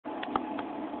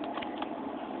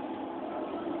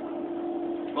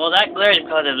Well, that glares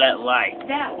because of that light.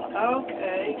 That one.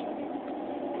 Okay.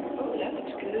 Oh, that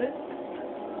looks good.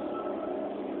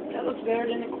 That looks better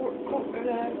than the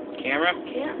Camera?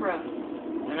 camera.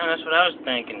 I know, that's what I was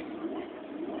thinking.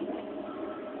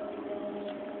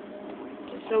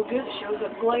 It's so good it shows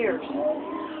up glares.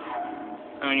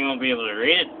 I mean, you won't be able to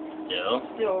read it still.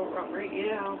 Still,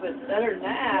 yeah, but other than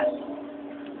that,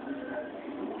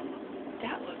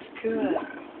 that looks good.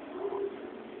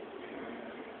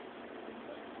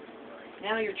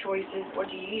 Now your choice is what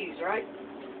do you use, right?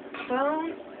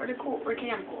 Phone or the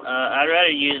camcorder? I'd rather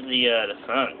use the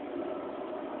phone.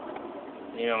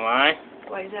 You know why?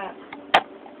 Why is that?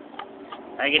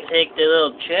 I can take the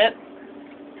little chip,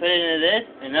 put it into this,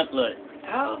 and upload it.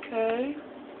 Okay.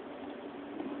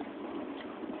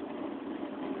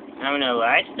 I mean, the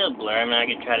light's still blurry. I mean, I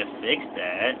could try to fix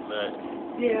that,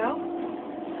 but Yeah.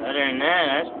 other than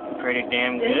that, that's pretty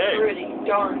damn It's good. pretty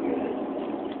darn good.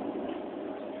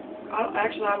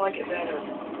 Actually, I like it better.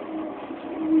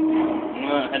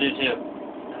 I do too.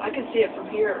 I can see it from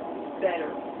here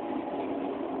better.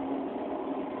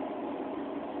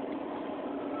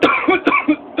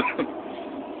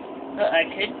 What I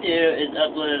could do is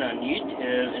upload it on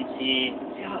YouTube and see,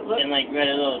 Yeah, look. and like write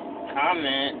a little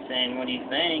comment saying, what do you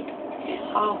think?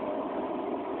 Oh,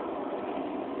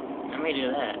 Let me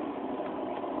do that.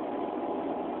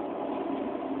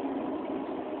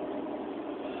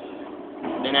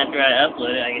 Then after I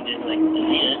upload it, I can just like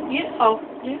delete it. yeah. Oh,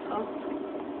 yeah.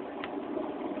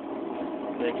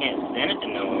 But I can't send it to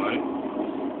no one.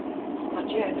 Not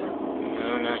yet.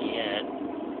 No, not yet.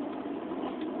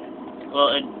 Well,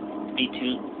 it'd be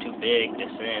too big to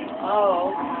send.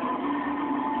 Oh, okay.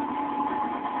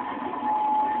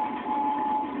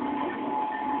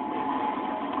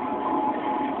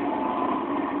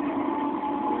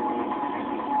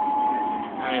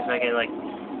 I mean, if I could like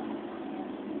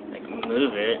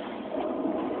move it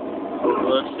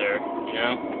closer, you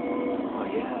know? Oh,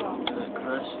 yeah.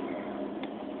 Closer.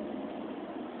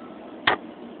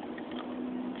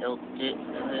 Tilt it a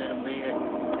little bit.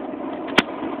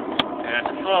 That's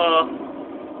full.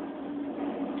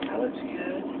 That looks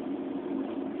good.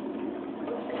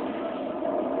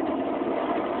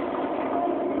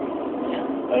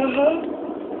 Uh-huh.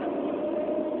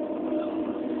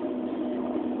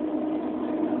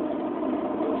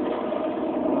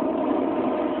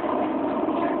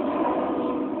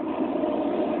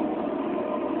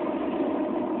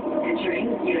 Entering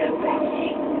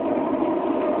USB.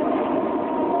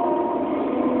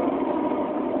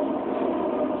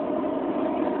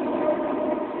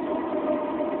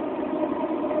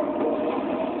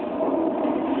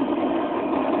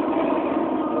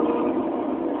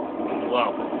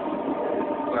 Whoa.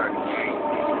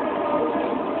 Work.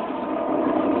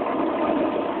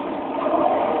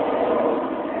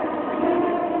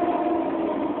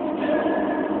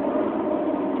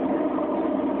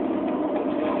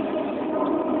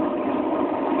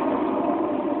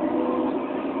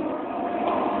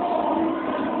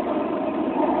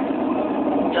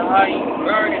 Die,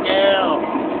 burn it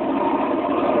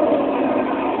down.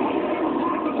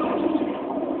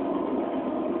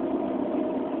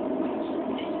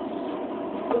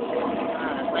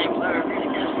 This thing really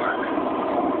does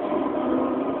work.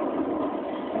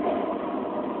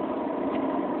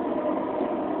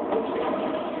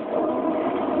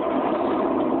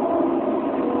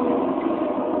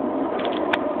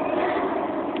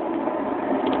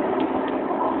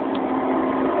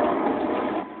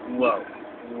 Whoa.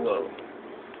 Whoa.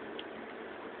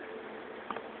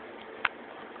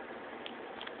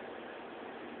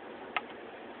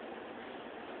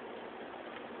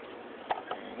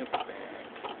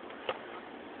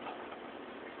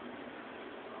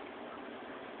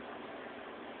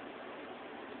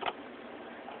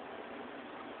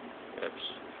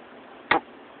 Oops.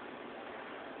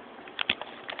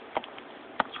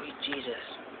 Sweet Jesus.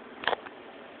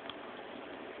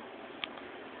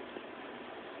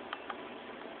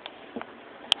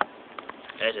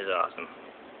 This is awesome.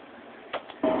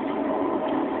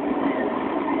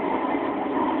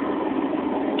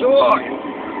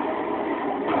 Joy!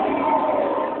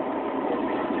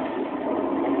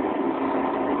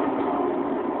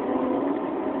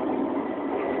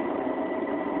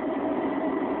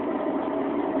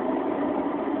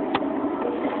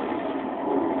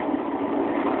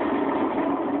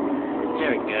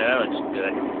 There we go, that looks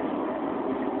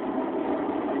good.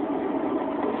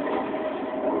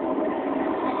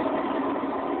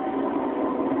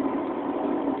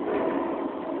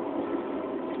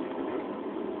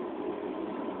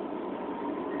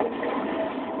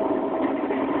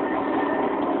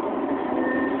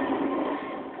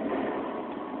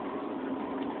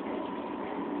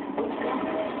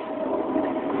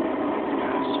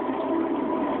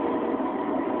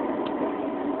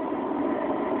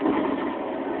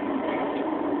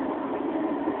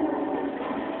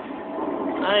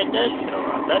 it does show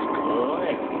up. That's cool.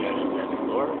 I didn't notice that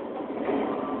before.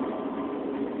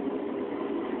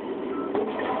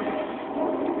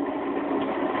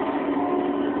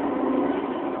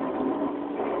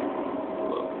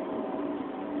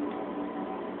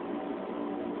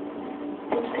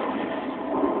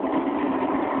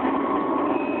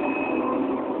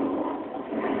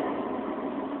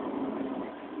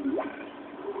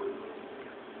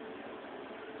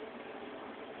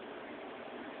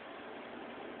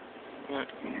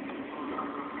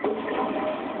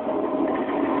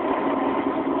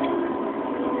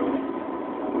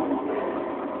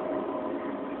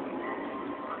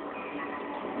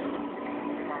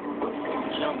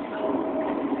 Jump.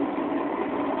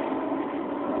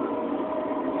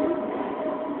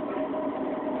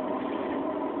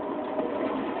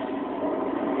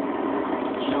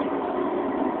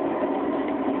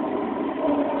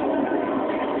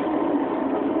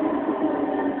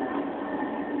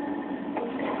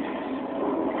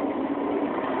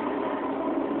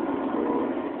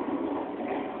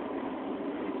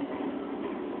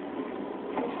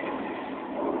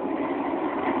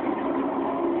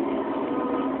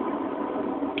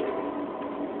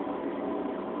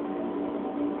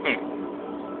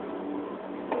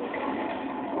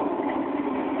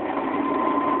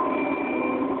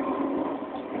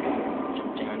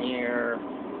 Down here.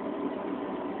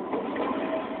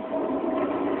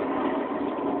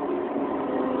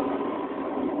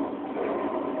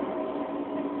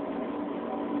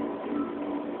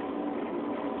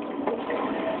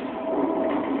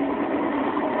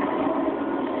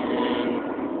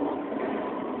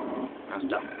 And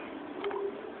now stop.